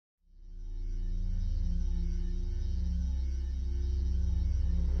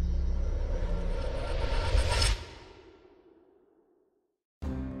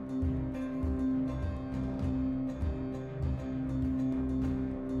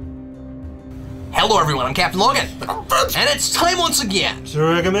Hello everyone, I'm Captain Logan. And it's time once again to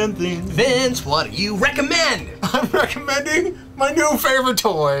recommend things. Vince, what do you recommend? I'm recommending my new favorite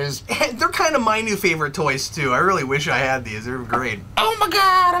toys. They're kind of my new favorite toys too. I really wish I had these. They're great. Oh my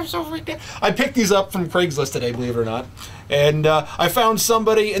god, I'm so freaked out. I picked these up from Craigslist today, believe it or not. And I found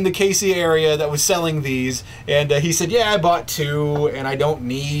somebody in the Casey area that was selling these. And he said, yeah, I bought 2 and I don't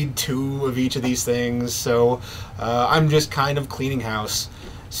need 2 of each of these things. So I'm just kind of cleaning house.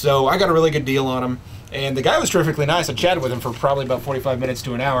 So I got a really good deal on them. And the guy was terrifically nice. I chatted with him for probably about 45 minutes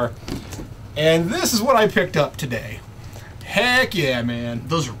to an hour. And this is what I picked up today. Heck yeah, man.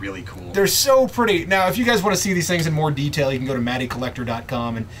 Those are really cool. They're so pretty. Now, if you guys want to see these things in more detail, you can go to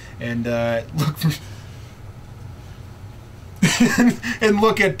mattycollector.com and look for and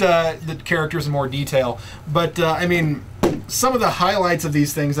look at the characters in more detail. But, I mean, some of the highlights of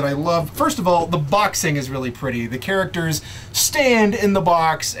these things that I love, first of all, the boxing is really pretty. The characters stand in the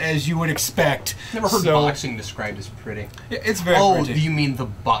box as you would expect. Never heard boxing described as pretty. It's very pretty. Oh, you mean the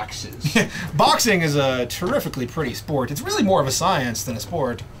boxes? Boxing is a terrifically pretty sport. It's really more of a science than a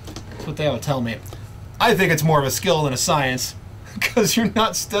sport. That's what they all tell me. I think it's more of a skill than a science, because you're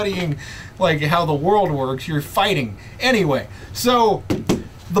not studying like how the world works, you're fighting. Anyway, so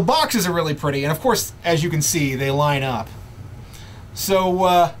the boxes are really pretty, and of course, as you can see, they line up.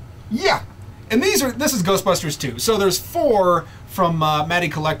 So, yeah. And this is Ghostbusters 2. So there's 4 from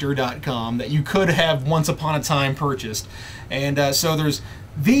mattycollector.com that you could have once upon a time purchased. And so there's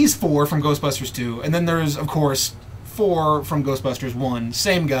these 4 from Ghostbusters 2, and then there's, of course, 4 from Ghostbusters 1.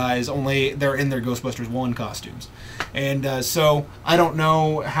 Same guys, only they're in their Ghostbusters 1 costumes. And so I don't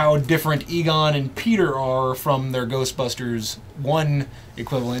know how different Egon and Peter are from their Ghostbusters 1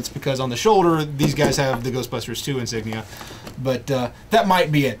 equivalents, because on the shoulder, these guys have the Ghostbusters 2 insignia. But that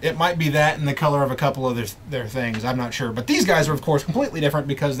might be it. It might be that in the color of a couple of their things. I'm not sure. But these guys are, of course, completely different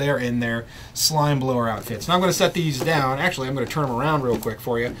because they are in their slime blower outfits. Now I'm going to set these down. Actually, I'm going to turn them around real quick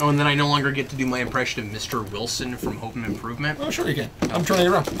for you. Oh, and then I no longer get to do my impression of Mr. Wilson from Hope and Improvement? Oh, sure you can. I'm turning it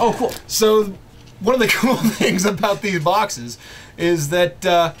around. Oh, cool. So one of the cool things about these boxes is that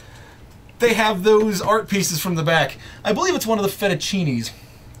they have those art pieces from the back. I believe it's one of the fettuccinis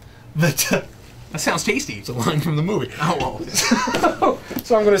that... that sounds tasty. It's a line from the movie. Oh, well.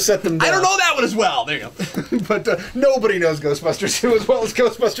 So I'm going to set them down. I don't know that one as well. There you go. But nobody knows Ghostbusters 2 as well as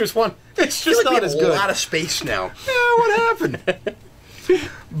Ghostbusters 1. It's just not as good. We have a lot of space now. Yeah, what happened?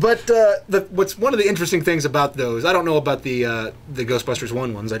 But what's one of the interesting things about those, I don't know about the Ghostbusters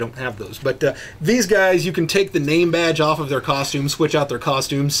 1 ones, I don't have those, but these guys, you can take the name badge off of their costumes, switch out their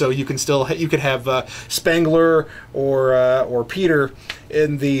costumes, so you can you could have Spangler or Peter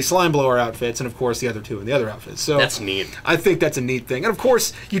in the slime blower outfits, and of course the other 2 in the other outfits. So that's neat. I think that's a neat thing. And of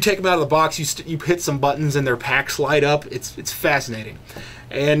course, you take them out of the box, you hit some buttons, and their packs light up. It's fascinating.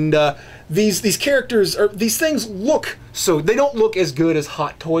 And these characters, these things look, so they don't look as good as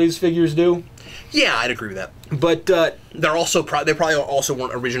Hot Toys figures do. Yeah, I'd agree with that. But they're also they probably also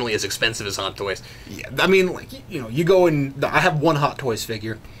weren't originally as expensive as Hot Toys. Yeah, I mean, like, you know, you go and I have 1 Hot Toys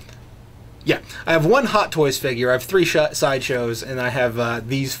figure. Yeah, I have 1 Hot Toys figure. I have 3 sideshows, and I have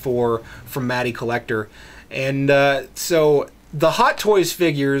these 4 from Matty Collector. And so the Hot Toys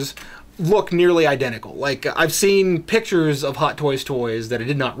figures look nearly identical. Like, I've seen pictures of Hot Toys toys that I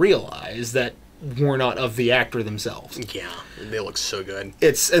did not realize that were not of the actor themselves. Yeah, they look so good.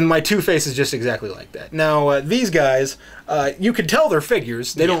 And my Two-Face is just exactly like that. Now, these guys, you can tell they're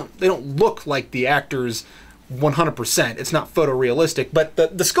figures. They don't look like the actors 100%. It's not photorealistic, but the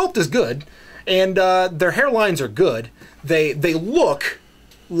sculpt is good, and their hairlines are good. They look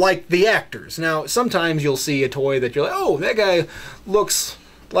like the actors. Now, sometimes you'll see a toy that you're like, oh, that guy looks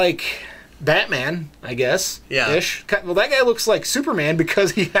like Batman, I guess. Yeah. Ish. Well, that guy looks like Superman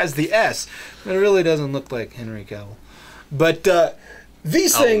because he has the S. It really doesn't look like Henry Cavill. But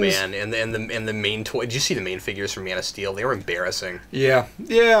these things. Oh man, and the main toy. Did you see the main figures from Man of Steel? They were embarrassing. Yeah.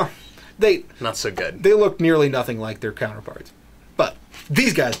 Yeah. Not so good. They look nearly nothing like their counterparts. But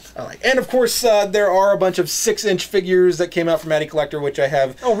these guys I like. And of course, there are a bunch of 6-inch figures that came out from Matty Collector, which I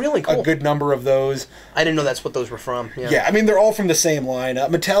have really cool. a good number of those. I didn't know that's what those were from. Yeah, yeah, I mean, they're all from the same line.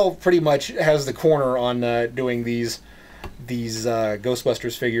 Mattel pretty much has the corner on doing these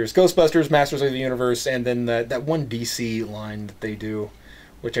Ghostbusters figures. Ghostbusters, Masters of the Universe, and then that one DC line that they do,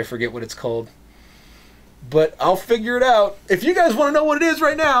 which I forget what it's called. But I'll figure it out. If you guys want to know what it is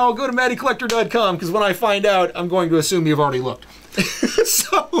right now, go to mattycollector.com, because when I find out, I'm going to assume you've already looked.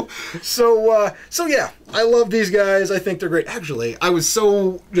 So yeah, I love these guys. I think they're great. Actually, I was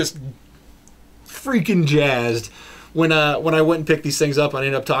so just freaking jazzed when I went and picked these things up, I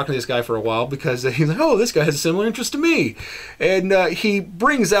ended up talking to this guy for a while because he's like, oh, this guy has a similar interest to me. And he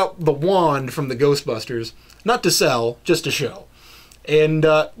brings out the wand from the Ghostbusters, not to sell, just to show. And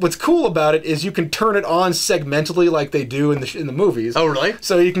what's cool about it is you can turn it on segmentally like they do in the movies. Oh, really?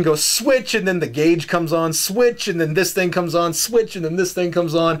 So you can go switch, and then the gauge comes on, switch, and then this thing comes on, switch, and then this thing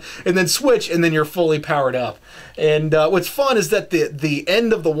comes on, and then switch, and then you're fully powered up. And what's fun is that the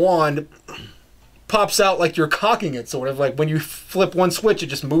end of the wand pops out like you're cocking it, sort of. Like when you flip one switch, it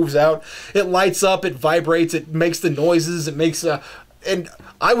just moves out. It lights up, it vibrates, it makes the noises, it makes... And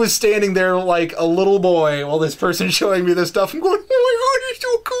I was standing there like a little boy while this person is showing me this stuff. I'm going, oh my god, he's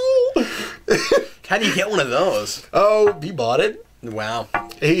so cool. How do you get one of those? Oh, he bought it. Wow.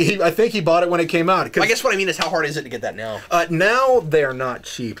 I think he bought it when it came out. I guess what I mean is how hard is it to get that now? Now they're not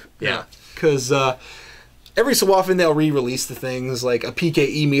cheap. Yeah. Because every so often they'll re-release the things. Like a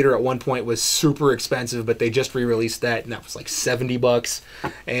PKE meter at one point was super expensive, but they just re-released that, and that was like $70.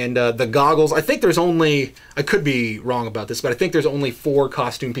 And the goggles, I think there's only, I could be wrong about this, but I think there's only 4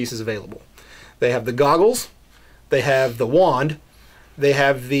 costume pieces available. They have the goggles, they have the wand, they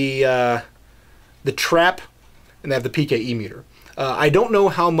have the trap, and they have the PKE meter. I don't know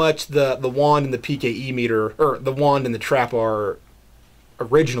how much the wand and the PKE meter, or the wand and the trap are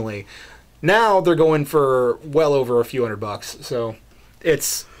originally. Now they're going for well over a few $100. So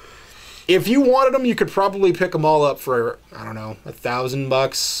it's, if you wanted them, you could probably pick them all up for, I don't know, $1,000,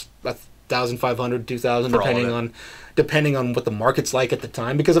 $1,500, $2,000, depending on what the market's like at the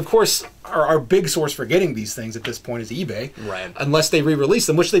time. Because of course, our big source for getting these things at this point is eBay. Right. Unless they re-release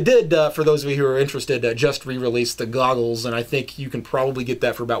them, which they did. For those of you who are interested, just re-released the goggles, and I think you can probably get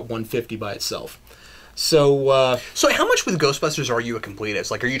that for about $150 by itself. So how much with Ghostbusters are you a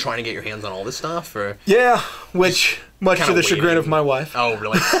completist? Like, are you trying to get your hands on all this stuff? Or? Yeah, which, much to the chagrin of my wife. Oh,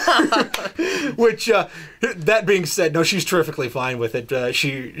 really? Which, that being said, no, she's terrifically fine with it.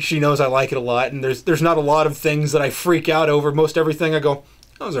 She knows I like it a lot, and there's not a lot of things that I freak out over. Most everything I go,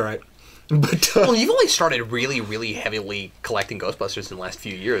 that was all right. But well, you've only started really, really heavily collecting Ghostbusters in the last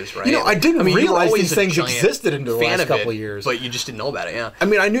few years, right? You know, I didn't realize these things existed in the last couple of years. But you just didn't know about it, yeah. I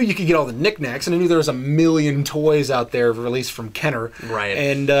mean, I knew you could get all the knickknacks, and I knew there was a million toys out there released from Kenner. Right.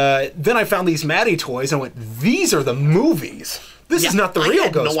 And then I found these Matty toys, and I went, these are the movies. This is not the real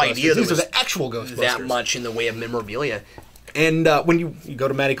Ghostbusters. I had no idea these are the actual Ghostbusters. That much in the way of memorabilia. And when you go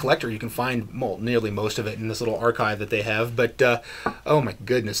to Matty Collector, you can find nearly most of it in this little archive that they have. But, oh my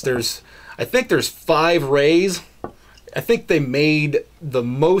goodness, I think there's 5 Rays. I think they made the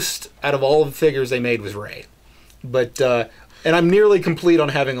most out of all of the figures they made was Ray. But, and I'm nearly complete on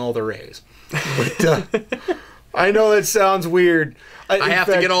having all the Rays. But, I know that sounds weird. I have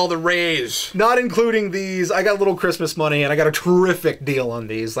to get all the Rays. Not including these. I got a little Christmas money, and I got a terrific deal on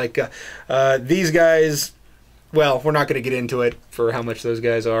these. Like, these guys... Well, we're not going to get into it for how much those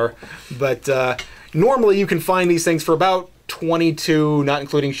guys are, but normally you can find these things for about $22, not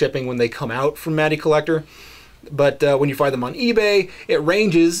including shipping, when they come out from Matty Collector. But when you find them on eBay, it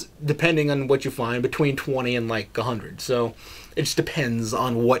ranges, depending on what you find, between $20 and like $100. So it just depends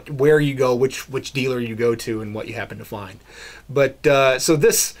on where you go, which dealer you go to, and what you happen to find. But so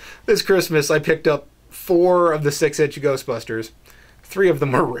this Christmas, I picked up 4 of the 6-inch Ghostbusters. 3 of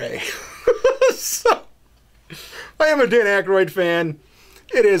them are Ray. So I am a Dan Aykroyd fan.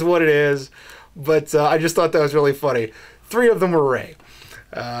 It is what it is. But I just thought that was really funny. 3 of them were Ray.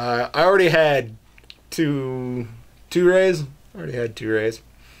 I already had two Rays. I already had 2 Rays.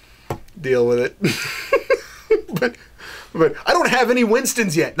 Deal with it. but I don't have any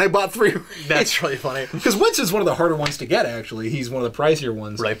Winstons yet, and I bought 3 Rays. That's really funny. Because Winston's one of the harder ones to get, actually. He's one of the pricier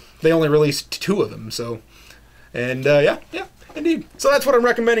ones. Right. They only released 2 of them, so... And, yeah. Indeed. So that's what I'm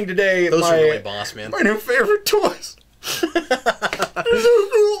recommending today. Those are really boss, man. My new favorite toys. They're so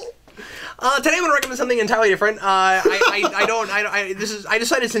cool. Today I'm going to recommend something entirely different. I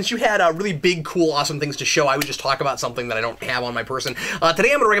decided since you had really big, cool, awesome things to show, I would just talk about something that I don't have on my person.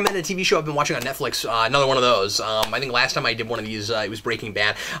 Today I'm going to recommend a TV show I've been watching on Netflix. Another one of those. I think last time I did one of these, it was Breaking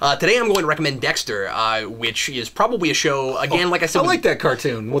Bad. Today I'm going to recommend Dexter, which is probably a show, again, like I said... I like that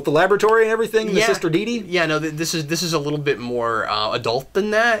cartoon, with the laboratory and everything, the sister Dee Dee. Yeah, no, this is a little bit more adult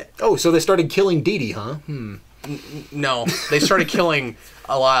than that. Oh, so they started killing Dee Dee, huh? No, they started killing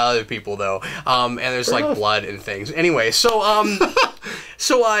a lot of other people though, and there's like blood and things. Anyway, so this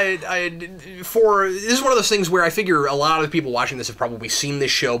is one of those things where I figure a lot of the people watching this have probably seen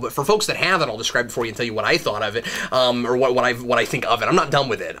this show, but for folks that haven't, I'll describe it for you and tell you what I thought of it, or what I think of it. I'm not done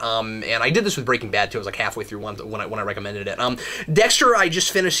with it, and I did this with Breaking Bad too. I was like halfway through when I recommended it. Dexter, I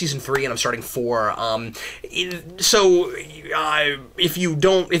just finished season 3 and I'm starting 4. If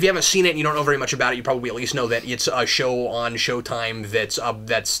you haven't seen it and you don't know very much about it, you probably at least know that it's a show on Showtime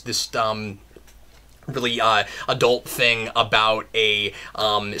that's this really adult thing about a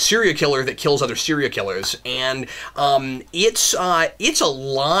serial killer that kills other serial killers, and it's a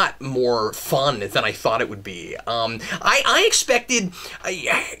lot more fun than I thought it would be. I expected.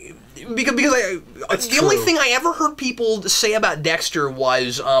 Because the only thing I ever heard people say about Dexter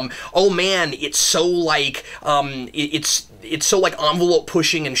was, oh man, it's so like it's so like envelope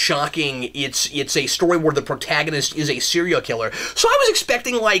pushing and shocking. It's a story where the protagonist is a serial killer. So I was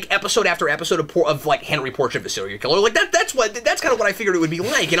expecting like episode after episode of like Henry Portrait of a Serial Killer. Like that's kind of what I figured it would be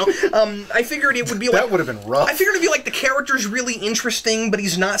like. You know, I figured it would be like that would have been rough. I figured it'd be like the character's really interesting, but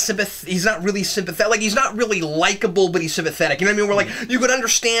he's not really sympathetic. Like he's not really likable, but he's sympathetic. You know what I mean? Where like you could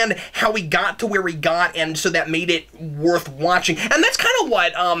understand how he got to where he got, and so that made it worth watching. And that's kind of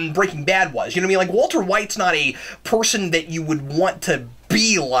what Breaking Bad was. You know what I mean? Like Walter White's not a person that you would want to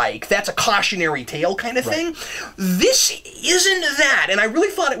be like. That's a cautionary tale kind of thing. This isn't that, and I really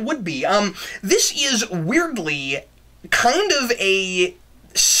thought it would be. This is weirdly kind of a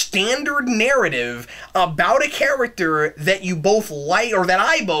standard narrative about a character that you both like, or that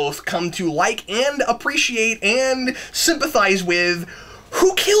I both come to like and appreciate and sympathize with,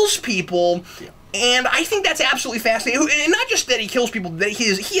 who kills people. And I think that's absolutely fascinating. And not just that he kills people, that he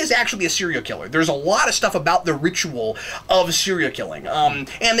is actually a serial killer. There's a lot of stuff about the ritual of serial killing. And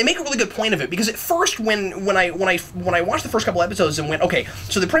they make a really good point of it, because at first when I watched the first couple episodes and went, okay,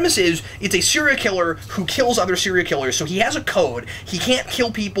 so the premise is it's a serial killer who kills other serial killers, so he has a code. He can't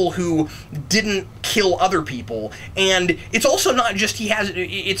kill people who didn't kill other people. And it's also not just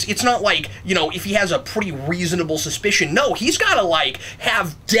it's not like, you know, if he has a pretty reasonable suspicion. No, he's got to like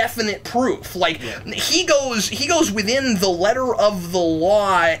have definite proof. Like he goes within the letter of the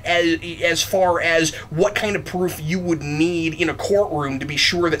law as far as what kind of proof you would need in a courtroom to be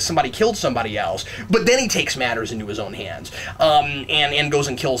sure that somebody killed somebody else. But then he takes matters into his own hands, and goes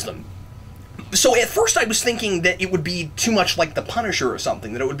and kills them. So at first I was thinking that it would be too much like The Punisher or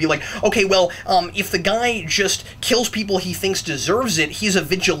something, that it would be like, okay, well, if the guy just kills people he thinks deserves it, he's a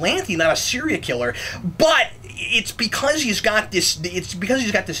vigilante, not a serial killer. But it's because he's got this. It's because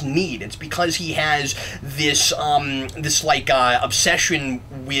he's got this need. It's because he has this obsession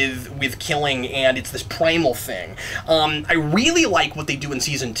with killing, and it's this primal thing. I really like what they do in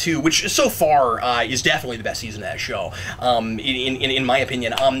season 2, which so far is definitely the best season of that show. In my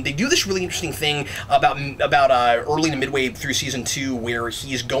opinion, they do this really interesting thing about early to midway through season 2, where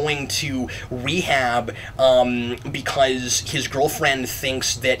he's going to rehab because his girlfriend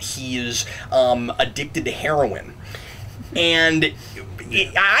thinks that he's addicted to heroin. And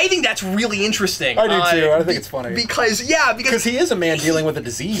I think that's really interesting. I do too. I think it's funny because he is a man dealing with a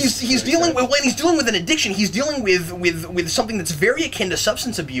disease. He's dealing with an addiction. He's dealing with something that's very akin to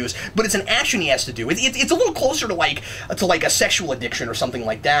substance abuse, but it's an action he has to do. It's a little closer to like a sexual addiction or something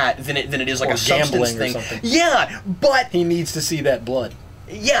like that than it is like or a substance thing. Or something. Yeah, but he needs to see that blood.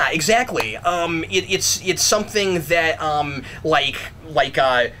 Yeah, exactly. It's something that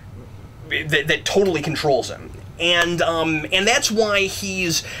that totally controls him. And that's why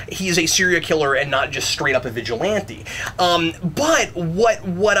he's a serial killer and not just straight up a vigilante. But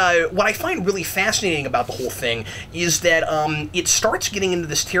what I find really fascinating about the whole thing is that it starts getting into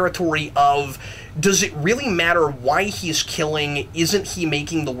this territory of, does it really matter why he's killing? Isn't he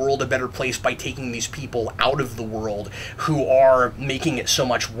making the world a better place by taking these people out of the world who are making it so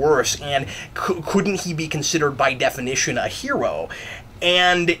much worse? And couldn't he be considered by definition a hero?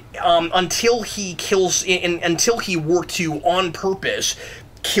 And until he were to, on purpose,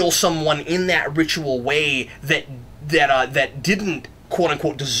 kill someone in that ritual way that didn't, quote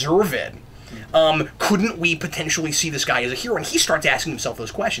unquote, deserve it, couldn't we potentially see this guy as a hero? And he starts asking himself those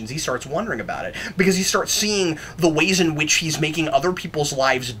questions. He starts wondering about it, because he starts seeing the ways in which he's making other people's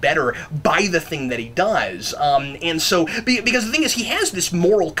lives better by the thing that he does. And so, because the thing is, he has this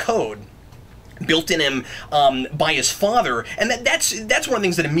moral code built in him by his father, and that's one of the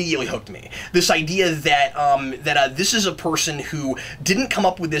things that immediately hooked me. This idea that this is a person who didn't come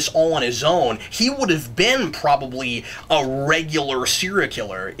up with this all on his own. He would have been probably a regular serial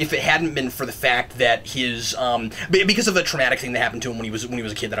killer if it hadn't been for the fact that his because of a traumatic thing that happened to him when he was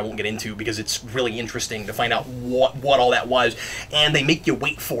a kid that I won't get into because it's really interesting to find out what all that was, and they make you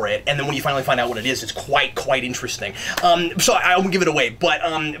wait for it, and then when you finally find out what it is, it's quite interesting. So I won't give it away, but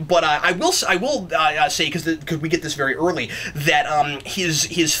I will say, because we get this very early, that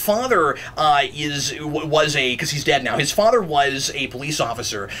his father because he's dead now. His father was a police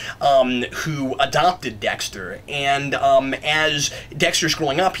officer who adopted Dexter, and as Dexter's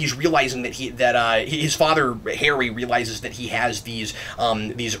growing up, he's realizing that his father Harry realizes that he has these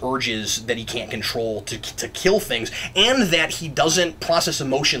urges that he can't control to kill things, and that he doesn't process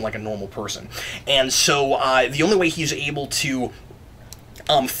emotion like a normal person, and so the only way he's able to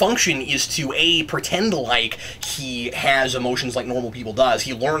function is to pretend like he has emotions like normal people does.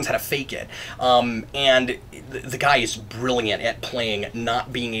 He learns how to fake it, and the guy is brilliant at playing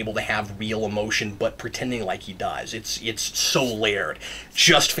not being able to have real emotion but pretending like he does. It's so layered,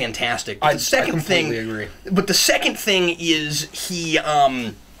 just fantastic. But I completely agree. But the second thing is he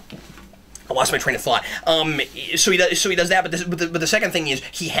I lost my train of thought. So he does that, but the second thing is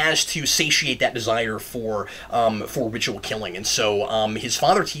he has to satiate that desire for ritual killing, and so his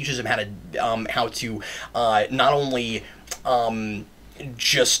father teaches him how to not only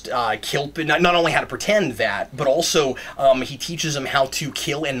just kill, not only how to pretend that, but also he teaches him how to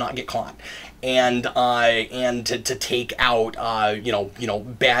kill and not get caught, and to take out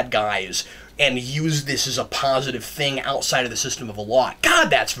bad guys, and use this as a positive thing outside of the system of the law. God,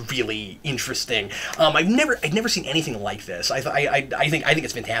 that's really interesting. I've never seen anything like this. I think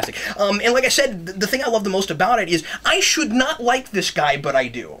it's fantastic. And like I said, the thing I love the most about it is I should not like this guy, but I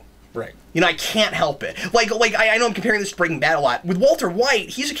do. Right. I can't help it. Like I know I'm comparing this to Breaking Bad a lot. With Walter White,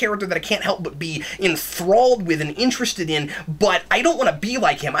 he's a character that I can't help but be enthralled with and interested in, but I don't want to be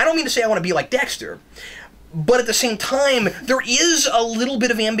like him. I don't mean to say I want to be like Dexter. But at the same time, there is a little bit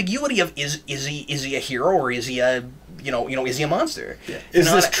of ambiguity of is he a hero, or is he a is he a monster? Yeah.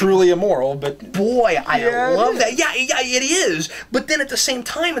 Is this truly immoral? But boy, I love that. Yeah, it is. But then at the same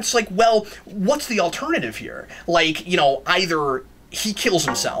time, it's like, well, what's the alternative here? Like, either he kills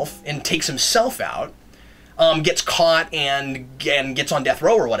himself and takes himself out, gets caught and gets on death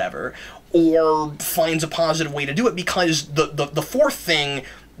row or whatever, or finds a positive way to do it, because the fourth thing,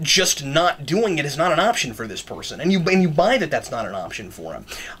 just not doing it, is not an option for this person, and you buy that that's not an option for him,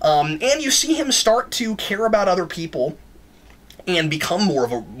 and you see him start to care about other people and become more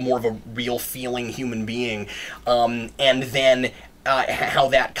of a real feeling human being, and then how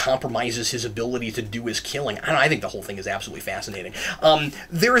that compromises his ability to do his killing. I think the whole thing is absolutely fascinating.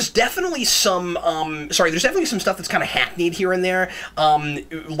 There's definitely some stuff that's kind of hackneyed here and there,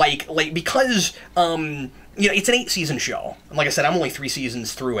 because it's an 8-season show. And like I said, I'm only 3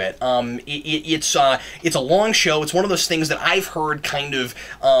 seasons through it. It's a long show. It's one of those things that I've heard kind of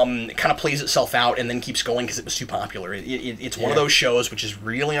plays itself out and then keeps going because it was too popular. It's one of those shows, which is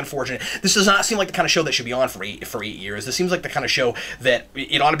really unfortunate. This does not seem like the kind of show that should be on for 8 years. This seems like the kind of show that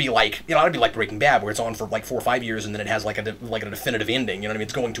it ought to be like Breaking Bad, where it's on for like 4 or 5 years and then it has like a definitive ending. You know what I mean?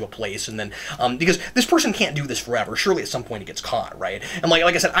 It's going to a place, and then because this person can't do this forever. Surely at some point it gets caught, right? And like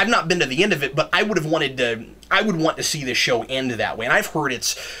I said, I've not been to the end of it, but I would want to see this show end that way. And I've heard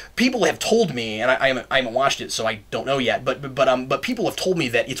people have told me, and I haven't watched it, so I don't know yet, but people have told me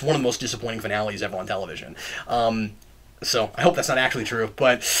that it's one of the most disappointing finales ever on television. So I hope that's not actually true,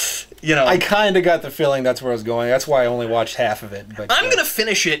 but I kind of got the feeling that's where I was going. That's why I only watched half of it. But I'm gonna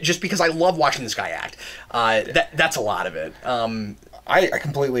finish it just because I love watching this guy act. That's a lot of it. I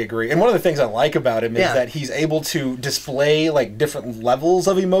completely agree. And one of the things I like about him is that he's able to display like different levels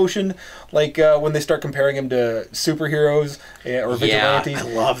of emotion. Like when they start comparing him to superheroes or vigilantes. I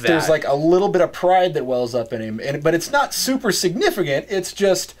love that. There's like a little bit of pride that wells up in him, but it's not super significant. It's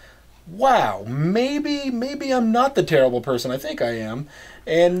just, wow, maybe I'm not the terrible person I think I am.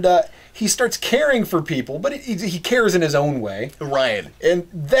 And he starts caring for people, but he cares in his own way. Right. And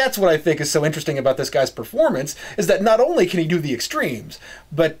that's what I think is so interesting about this guy's performance, is that not only can he do the extremes,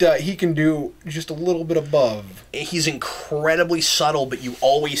 but he can do just a little bit above. He's incredibly subtle, but you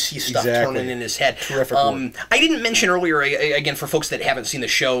always see stuff turning in his head. Terrific. I didn't mention earlier, again, for folks that haven't seen the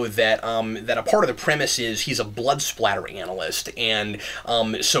show, that that a part of the premise is he's a blood splatter analyst, and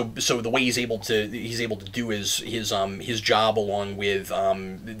so the way he's able to do his job, along with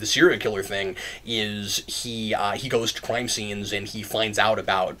the serial killer thing is he goes to crime scenes and he finds out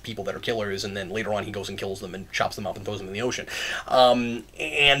about people that are killers, and then later on he goes and kills them and chops them up and throws them in the ocean. All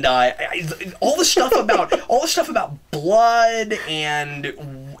the stuff about blood and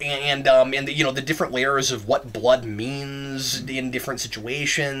you know, the different layers of what blood means in different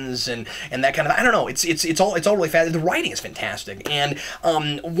situations and that kind of, I don't know, it's all really fast. The writing is fantastic, and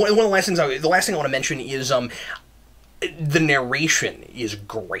one of the last thing I want to mention is the narration is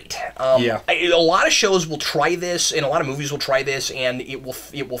great. A lot of shows will try this, and a lot of movies will try this, and it will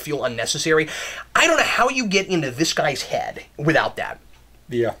feel unnecessary. I don't know how you get into this guy's head without that.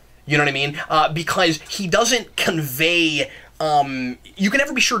 Yeah. You know what I mean? Because he doesn't convey. You can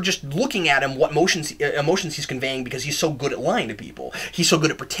never be sure just looking at him what emotions he's conveying, because he's so good at lying to people. He's so good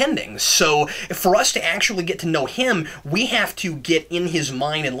at pretending. So for us to actually get to know him, we have to get in his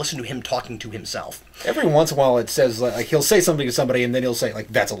mind and listen to him talking to himself. Every once in a while it says, like, he'll say something to somebody and then he'll say, like,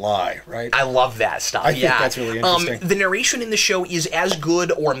 that's a lie, right? I love that stuff. I think that's really interesting. The narration in the show is as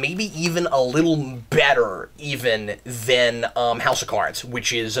good, or maybe even a little better even than House of Cards,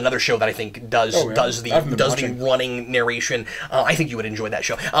 which is another show that I think does the running narration. I think you would enjoy that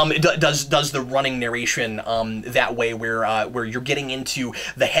show. Does the running narration that way, where you're getting into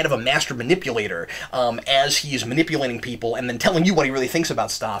the head of a master manipulator as he's manipulating people and then telling you what he really thinks about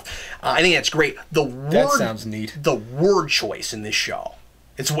stuff. I think that's great. That sounds neat. The word choice in this show.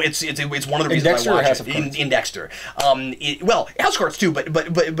 It's one of the reasons Dexter, I watch it. In Dexter. Well, House of Cards too, but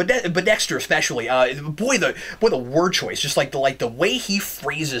Dexter especially. Boy, the word choice, just like the way he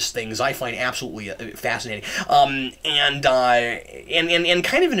phrases things, I find absolutely fascinating. And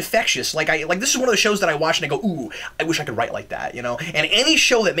kind of infectious. Like this is one of the shows that I watch and I go, ooh, I wish I could write like that, you know. And any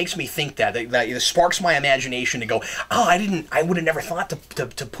show that makes me think that sparks my imagination to go, oh, I would have never thought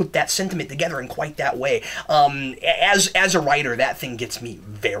to put that sentiment together in quite that way. As a writer, that thing gets me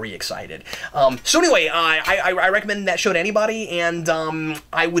very excited. So anyway, I recommend that show to anybody, and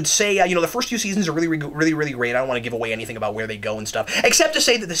I would say, you know, the first 2 seasons are really great. I don't want to give away anything about where they go and stuff, except to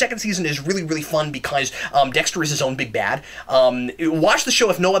say that the second season is really fun because Dexter is his own big bad. Watch the show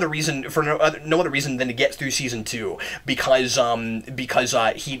if no other reason than to get through season 2, because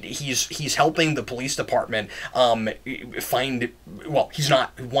he's helping the police department find. Well, he's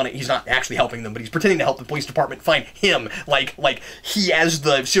not actually helping them, but he's pretending to help the police department find him. Like he, as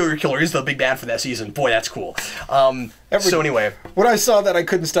the serial killer, is the big bad for that season. Boy, that's cool. So anyway, when I saw that, I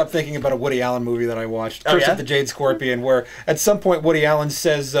couldn't stop thinking about a Woody Allen movie that I watched, Curse of the Jade Scorpion, where at some point Woody Allen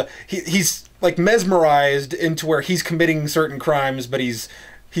says he's like mesmerized into where he's committing certain crimes, but he's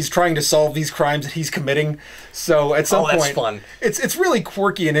trying to solve these crimes that he's committing. So at some point, fun. It's really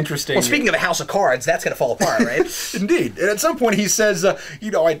quirky and interesting. Well, speaking of a House of Cards, that's going to fall apart, right? Indeed. And at some point he says,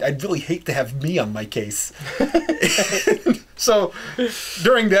 you know, I'd really hate to have me on my case. So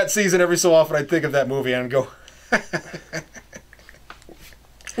during that season, every so often I'd think of that movie and I'd go...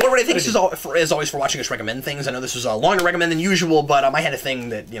 Well, everybody, thanks as always for watching us recommend things. I know this was a longer recommend than usual, but I had a thing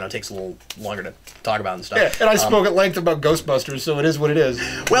that, you know, takes a little longer to talk about and stuff. Yeah, and I spoke at length about Ghostbusters, so it is what it is.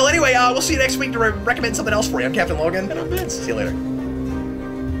 Well, anyway, we'll see you next week to recommend something else for you. I'm Captain Logan. And I'm Vince. See you later.